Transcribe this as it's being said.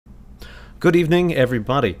Good evening,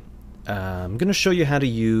 everybody. I'm going to show you how to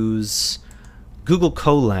use Google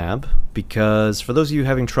Colab, because for those of you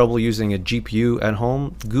having trouble using a GPU at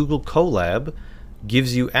home, Google Colab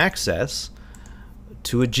gives you access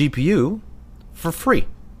to a GPU for free.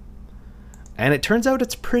 And it turns out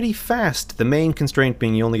it's pretty fast. The main constraint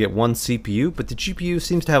being you only get one CPU, but the GPU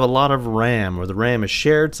seems to have a lot of RAM, or the RAM is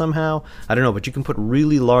shared somehow. I don't know, but you can put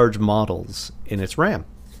really large models in its RAM.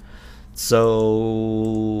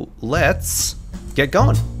 So let's get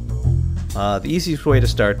going. The easiest way to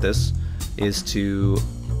start this is to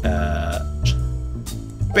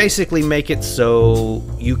basically make it so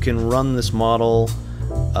you can run this model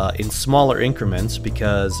in smaller increments,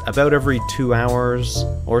 because about every 2 hours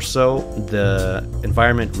or so the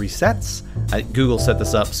environment resets. Google set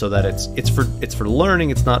this up so that it's for learning.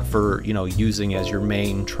 It's not for using as your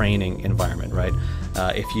main training environment, right?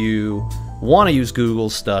 If you want to use Google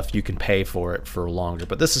stuff, you can pay for it for longer,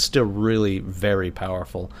 but this is still really very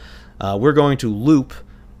powerful. We're going to loop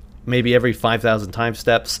maybe every 5,000 time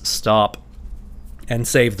steps, stop, and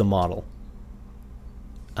save the model.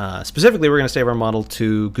 Specifically, we're going to save our model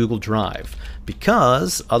to Google Drive,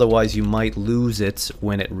 because otherwise you might lose it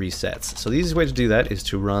when it resets. So the easiest way to do that is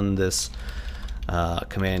to run this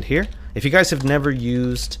command here. If you guys have never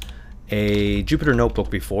used a Jupyter Notebook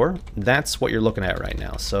before, that's what you're looking at right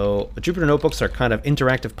now. So Jupyter Notebooks are kind of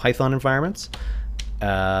interactive Python environments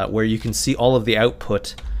where you can see all of the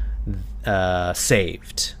output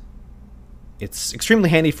saved. It's extremely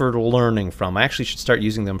handy for learning from. I actually should start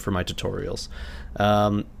using them for my tutorials.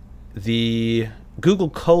 The Google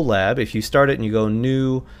Colab, if you start it and you go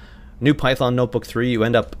new Python Notebook 3, you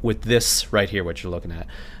end up with this right here, what you're looking at.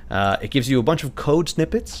 It gives you a bunch of code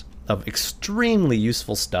snippets of extremely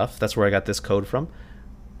useful stuff. That's where I got this code from.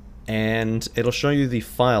 And it'll show you the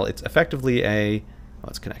file. It's effectively a... Oh,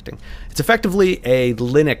 it's connecting. It's effectively a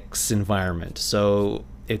Linux environment. So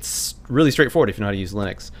it's really straightforward if you know how to use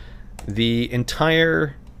Linux. The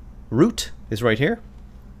entire root is right here.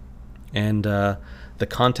 And the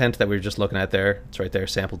content that we were just looking at there, it's right there,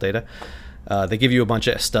 sample data. They give you a bunch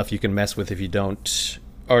of stuff you can mess with if you don't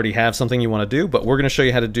already have something you want to do, but we're going to show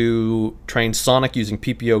you how to train Sonic using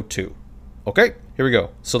PPO2. Okay, here we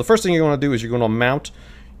go. So the first thing you want to do is you're going to mount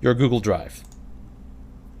your Google Drive.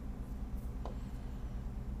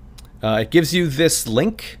 It gives you this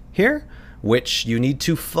link here, which you need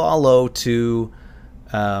to follow to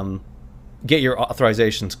get your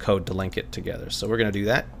authorizations code to link it together. So we're going to do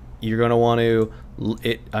that. You're going to want to,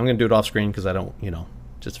 I'm going to do it off screen because I don't,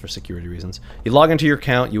 just for security reasons. You log into your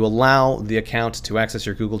account, you allow the account to access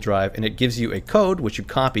your Google Drive, and it gives you a code which you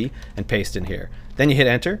copy and paste in here. Then you hit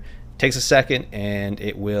enter. It takes a second and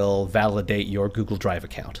it will validate your Google Drive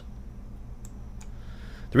account.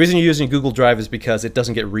 The reason you're using Google Drive is because it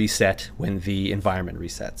doesn't get reset when the environment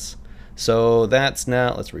resets. So that's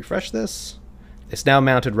now, let's refresh this. It's now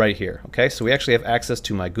mounted right here. Okay, so we actually have access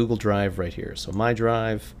to my Google Drive right here. So my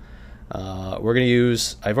drive. We're going to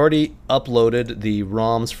use, I've already uploaded the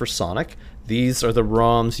ROMs for Sonic. These are the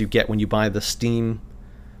ROMs you get when you buy the Steam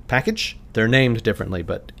package. They're named differently,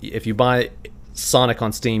 but if you buy Sonic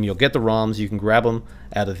on Steam, you'll get the ROMs. You can grab them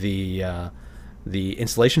out of the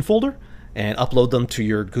installation folder and upload them to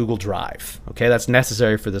your Google Drive. Okay, that's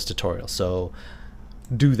necessary for this tutorial, so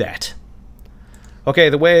do that. Okay,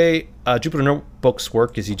 the way Jupyter Notebooks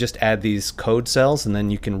work is you just add these code cells and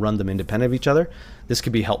then you can run them independent of each other. This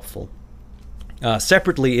could be helpful.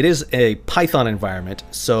 Separately, it is a Python environment,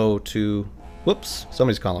 so to... Whoops,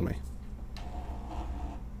 somebody's calling me.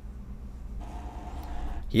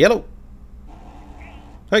 Hello.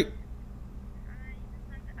 Hey.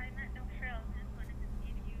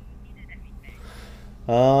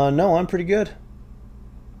 No, I'm pretty good.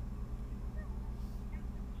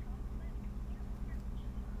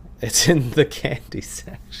 It's in the candy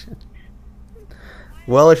section.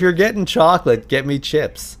 Well, if you're getting chocolate, get me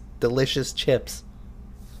chips. Delicious chips.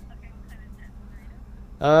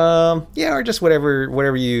 Yeah, or just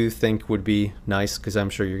whatever you think would be nice, because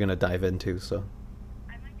I'm sure you're gonna dive into. So.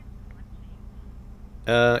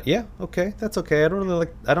 Yeah, okay, that's okay. I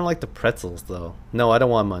don't like the pretzels though. No, I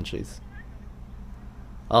don't want munchies.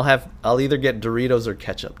 I'll either get Doritos or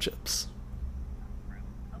ketchup chips.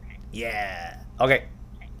 Yeah. Okay.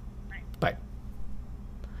 Bye.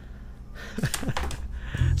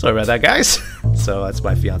 Sorry about that, guys. So that's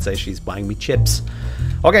my fiance. She's buying me chips.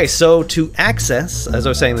 Okay, so to access, as I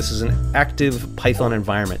was saying, this is an active Python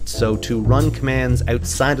environment. So to run commands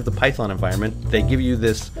outside of the Python environment, they give you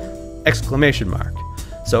this exclamation mark.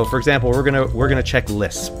 So for example, we're gonna check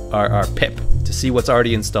Lisp, our pip, to see what's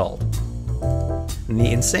already installed. And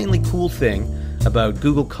the insanely cool thing about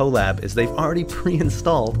Google Colab is they've already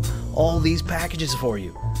pre-installed all these packages for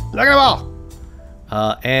you. Look at them all!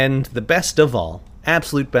 And the best of all,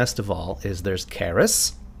 absolute best of all, is there's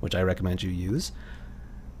Keras, which I recommend you use.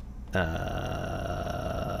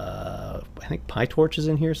 I think PyTorch is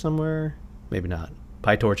in here somewhere. Maybe not.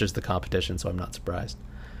 PyTorch is the competition, so I'm not surprised.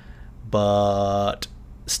 But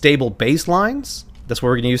stable baselines, that's what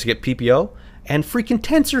we're going to use to get PPO. And freaking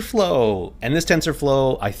TensorFlow. And this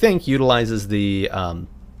TensorFlow, I think, utilizes the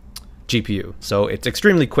GPU. So it's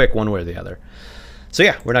extremely quick one way or the other. So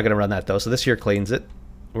yeah, we're not going to run that though. So this here cleans it.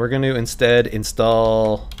 We're going to instead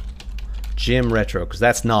install Gym Retro, because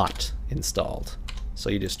that's not installed. So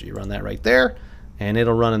you run that right there, and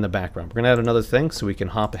it'll run in the background. We're going to add another thing so we can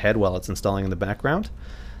hop ahead while it's installing in the background.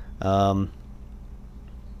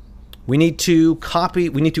 We need to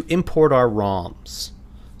import our ROMs.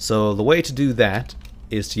 So the way to do that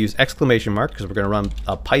is to use exclamation mark, because we're going to run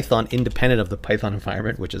a Python independent of the Python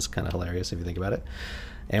environment, which is kind of hilarious if you think about it.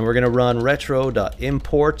 And we're going to run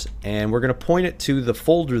retro.import, and we're going to point it to the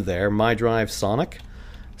folder there, my drive Sonic.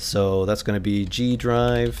 So that's going to be G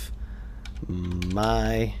drive,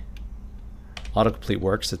 my autocomplete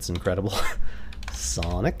works. It's incredible.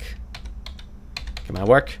 Sonic. Come on,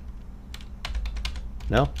 work.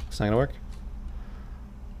 No, it's not going to work.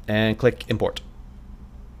 And click import.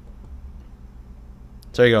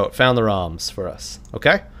 So there you go. It found the ROMs for us.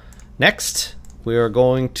 Okay. Next, we are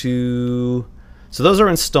going to. So those are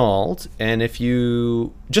installed, and if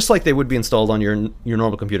you, just like they would be installed on your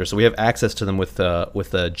normal computer, so we have access to them with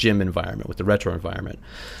the Gym environment, with the retro environment.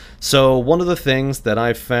 So one of the things that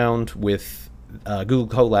I've found with Google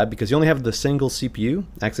Colab, because you only have the single CPU,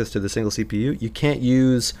 access to the single CPU, you can't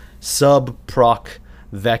use sub-proc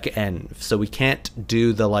vec-env. So we can't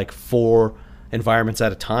do the like 4 environments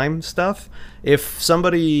at a time stuff. If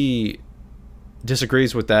somebody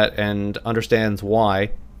disagrees with that and understands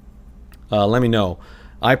why, let me know.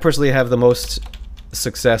 I personally have the most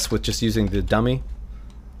success with just using the dummy.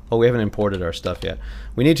 Oh, we haven't imported our stuff yet.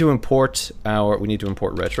 We need to import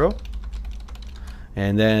retro,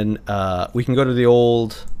 and then we can go to the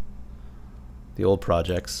old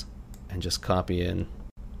projects and just copy in.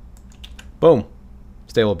 Boom,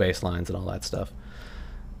 stable baselines and all that stuff.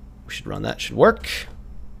 We should run that. Should work.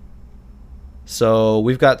 So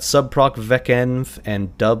we've got subproc vec-env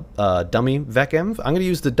and dummy vec-env. I'm going to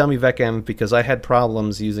use the dummy vec-env because I had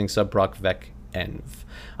problems using subproc vec-env.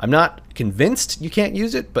 I'm not convinced you can't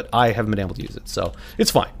use it, but I haven't been able to use it, so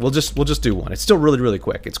it's fine. We'll just do one. It's still really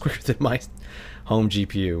quick. It's quicker than my home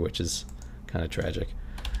GPU, which is kind of tragic.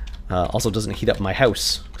 Also doesn't heat up my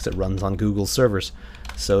house because it runs on Google servers.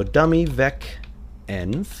 So dummy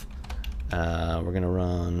vec-env. We're going to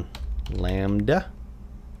run lambda.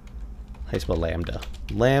 How do you spell lambda?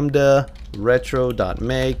 Lambda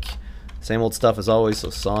retro.make. Same old stuff as always. So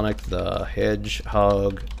Sonic the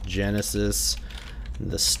Hedgehog Genesis.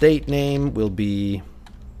 The state name will be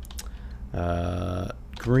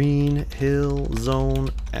Green Hill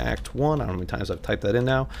Zone Act 1. I don't know how many times I've typed that in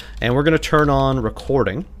now. And we're going to turn on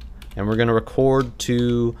recording. And we're going to record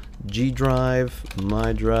to G drive,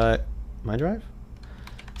 my drive,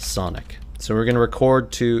 Sonic. So we're going to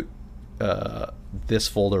record to this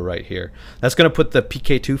folder right here. That's going to put the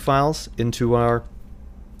PK2 files into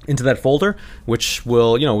that folder, which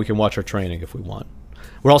will, we can watch our training if we want.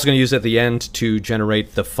 We're also going to use it at the end to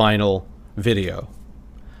generate the final video,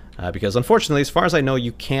 because unfortunately, as far as I know,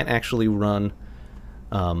 you can't actually run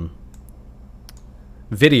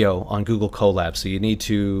video on Google Colab, so you need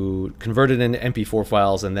to convert it into MP4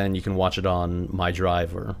 files, and then you can watch it on my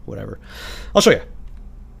drive or whatever. I'll show you.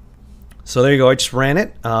 So there you go, I just ran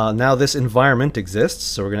it. Now this environment exists,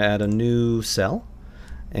 so we're going to add a new cell.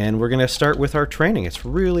 And we're going to start with our training. It's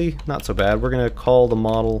really not so bad. We're going to call the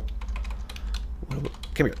model,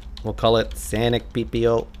 come here, we'll call it Sonic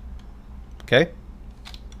PPO. Okay.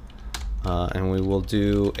 And we will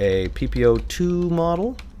do a PPO2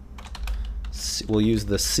 model. We'll use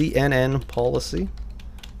the CNN policy,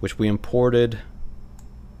 which we imported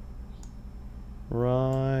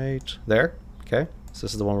right there. Okay, so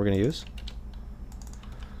this is the one we're going to use.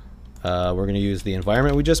 We're going to use the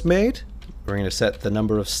environment we just made. We're going to set the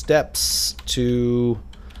number of steps to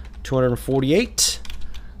 248,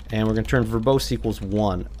 and we're going to turn verbose equals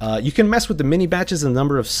 1. You can mess with the mini batches and the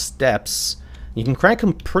number of steps. You can crank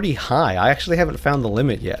them pretty high. I actually haven't found the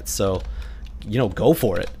limit yet, so go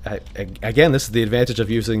for it. Again, this is the advantage of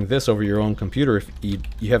using this over your own computer if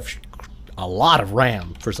you have a lot of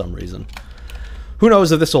RAM for some reason. Who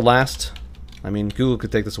knows if this will last? I mean, Google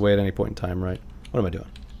could take this away at any point in time, right? What am I doing?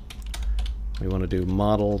 We want to do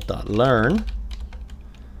model.learn,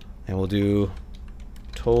 and we'll do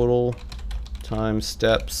total times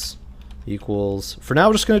steps equals, for now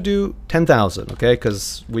we're just going to do 10,000, okay?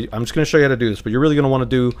 Because I'm just going to show you how to do this, but you're really going to want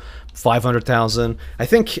to do 500,000. I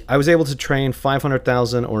think I was able to train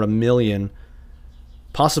 500,000 or 1,000,000,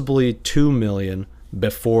 possibly 2,000,000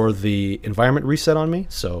 before the environment reset on me.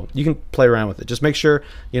 So you can play around with it. Just make sure,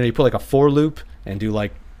 you know, you put like a for loop and do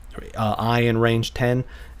like I in range 10,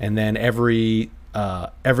 and then every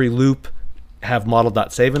loop have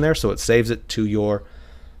model.save in there, so it saves it to your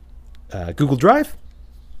Google Drive,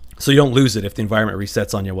 so you don't lose it if the environment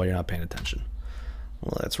resets on you while you're not paying attention.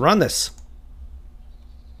 Well, let's run this.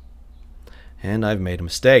 And I've made a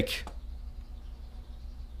mistake.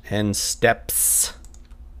 10 steps.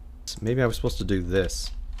 Maybe I was supposed to do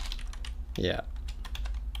this. Yeah.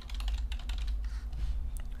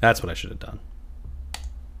 That's what I should have done.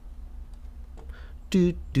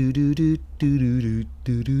 Do do do do do do do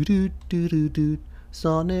do do do do do.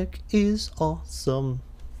 Sonic is awesome.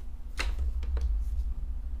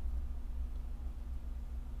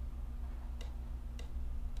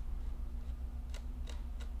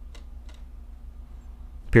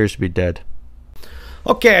 Appears to be dead.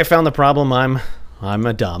 Okay, I found the problem. I'm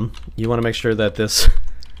a dumb. You want to make sure that this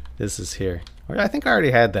is here. I think I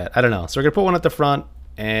already had that. I don't know. So we're gonna put one at the front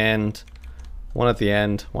and one at the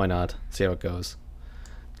end. Why not? See how it goes.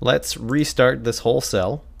 Let's restart this whole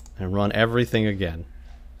cell and run everything again.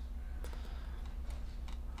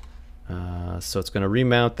 So it's going to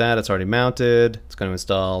remount that. It's already mounted. It's going to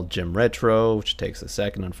install Gym Retro, which takes a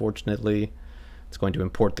second, unfortunately. It's going to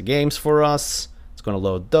import the games for us. It's going to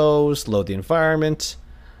load those, load the environment,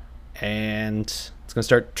 and it's going to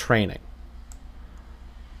start training.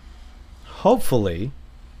 Hopefully,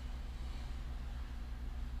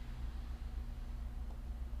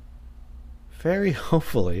 very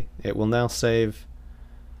hopefully, it will now save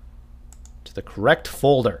to the correct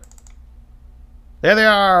folder. There they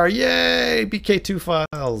are! Yay! BK2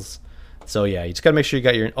 files. So yeah, you just gotta make sure you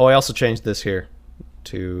got your... Oh, I also changed this here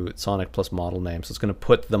to Sonic plus model name. So it's gonna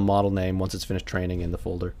put the model name once it's finished training in the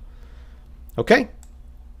folder. Okay.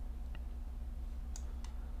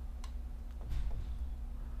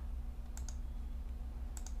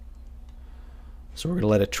 So we're gonna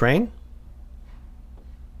let it train.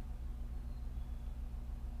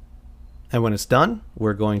 And when it's done,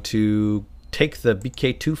 we're going to take the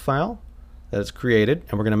BK2 file that it's created,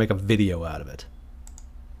 and we're going to make a video out of it.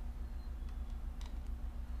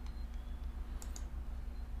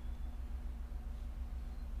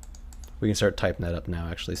 We can start typing that up now,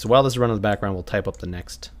 actually. So while this is running in the background, we'll type up the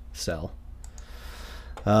next cell.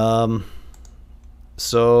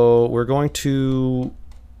 So we're going to,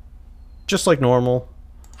 just like normal,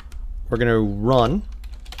 we're going to run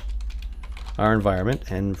our environment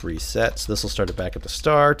and reset. So this will start it back at the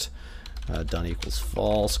start. Done equals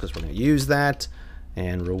false because we're going to use that.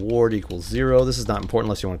 And reward equals 0. This is not important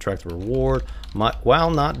unless you want to track the reward.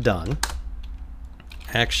 While not done,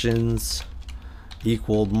 actions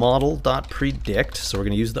equal model.predict. So we're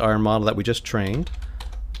going to use our model that we just trained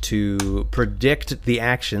to predict the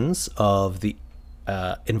actions of the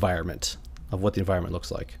environment, of what the environment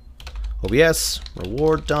looks like. OBS,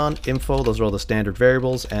 reward done, info, those are all the standard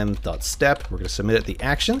variables, m.step. We're going to submit it the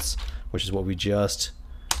actions, which is what we just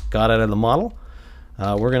got out of the model.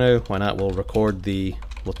 We're going to, why not, we'll record the,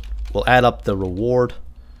 we'll add up the reward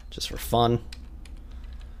just for fun.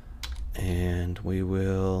 And we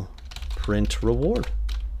will print reward.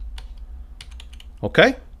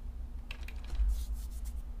 Okay.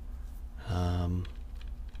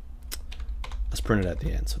 Let's print it at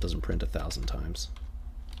the end so it doesn't print 1,000 times.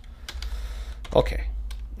 Okay.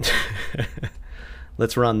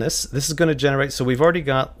 Let's run this. This is going to generate, so we've already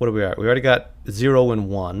got, what are we at? We already got 0 and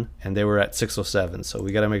 1, and they were at 607, so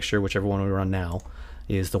we got to make sure whichever one we run now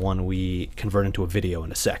is the one we convert into a video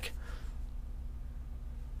in a sec.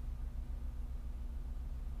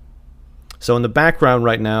 So in the background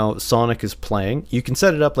right now, Sonic is playing. You can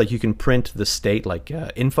set it up like you can print the state like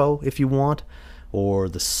info if you want, or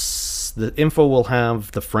the info will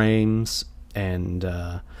have the frames and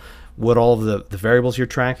what all of the variables you're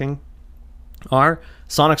tracking are.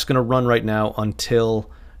 Sonic's going to run right now until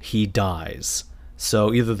he dies.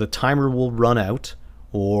 So either the timer will run out,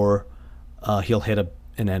 or he'll hit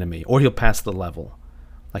an enemy, or he'll pass the level.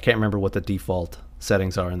 I can't remember what the default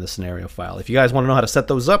settings are in the scenario file. If you guys want to know how to set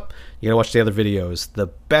those up, you gotta watch the other videos. The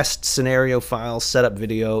best scenario file setup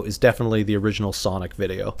video is definitely the original Sonic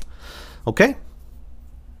video. Okay?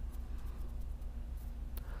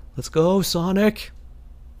 Let's go, Sonic!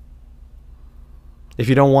 If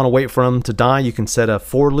you don't want to wait for him to die, you can set a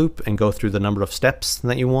for loop and go through the number of steps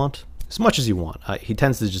that you want, as much as you want. He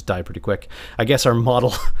tends to just die pretty quick. I guess our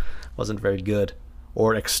model wasn't very good,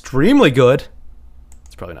 or extremely good.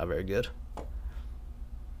 probably not very good.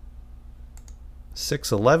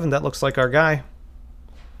 611, that looks like our guy.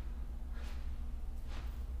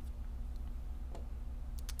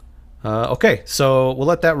 Okay, so we'll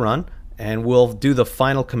let that run, and we'll do the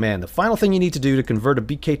final command. The final thing you need to do to convert a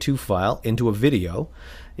BK2 file into a video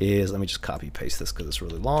is, let me just copy paste this because it's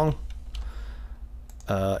really long.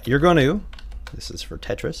 You're going to, this is for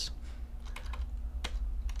Tetris,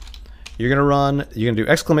 you're going to do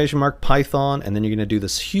exclamation mark Python, and then you're going to do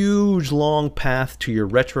this huge long path to your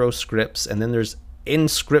retro scripts, and then there's in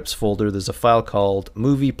scripts folder, there's a file called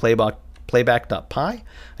movie playback.py,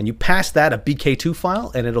 and you pass that a BK2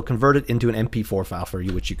 file, and it'll convert it into an MP4 file for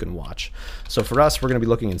you, which you can watch. So for us, we're going to be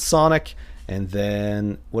looking in Sonic, and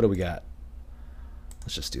then what do we got?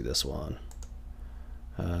 Let's just do this one.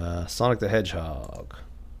 Sonic the Hedgehog.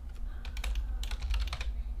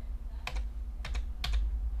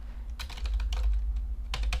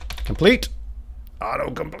 Complete.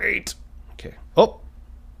 Auto-complete. Okay. Oh!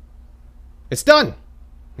 It's done!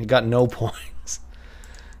 We got no points.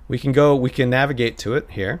 We can navigate to it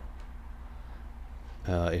here.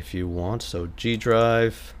 If you want. So G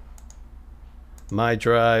drive, my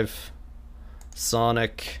drive,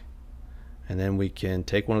 Sonic, and then we can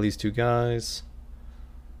take one of these two guys.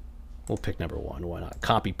 We'll pick number 1, why not?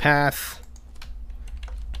 Copy path,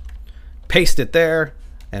 paste it there,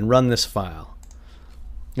 and run this file.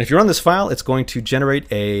 And if you run this file, it's going to generate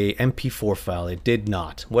a MP4 file. It did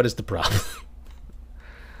not. What is the problem?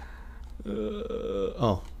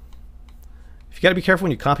 Oh. You got to be careful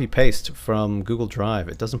when you copy paste from Google Drive.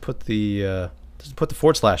 It doesn't put the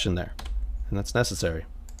 / in there, and that's necessary.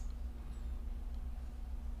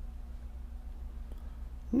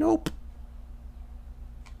 Nope.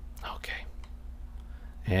 Okay.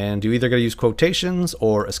 And you either got to use quotations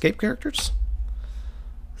or escape characters.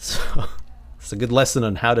 So it's a good lesson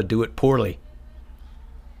on how to do it poorly.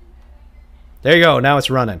 There you go. Now it's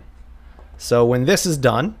running. So when this is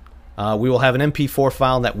done, we will have an MP4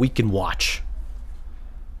 file that we can watch.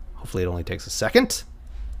 Hopefully it only takes a second.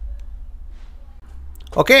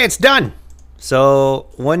 Okay, it's done. So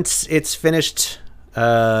once it's finished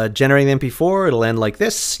generating the MP4, it'll end like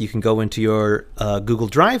this. You can go into your Google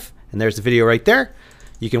Drive, and there's the video right there.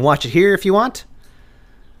 You can watch it here if you want.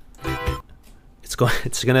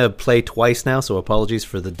 It's gonna play twice now, so apologies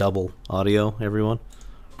for the double audio, everyone.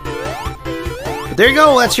 But there you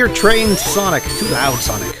go. That's your trained Sonic. Too loud,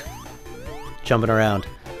 Sonic. Jumping around.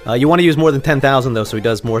 You want to use more than 10,000 though, so he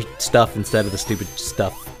does more stuff instead of the stupid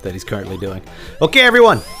stuff that he's currently doing. Okay,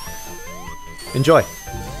 everyone. Enjoy.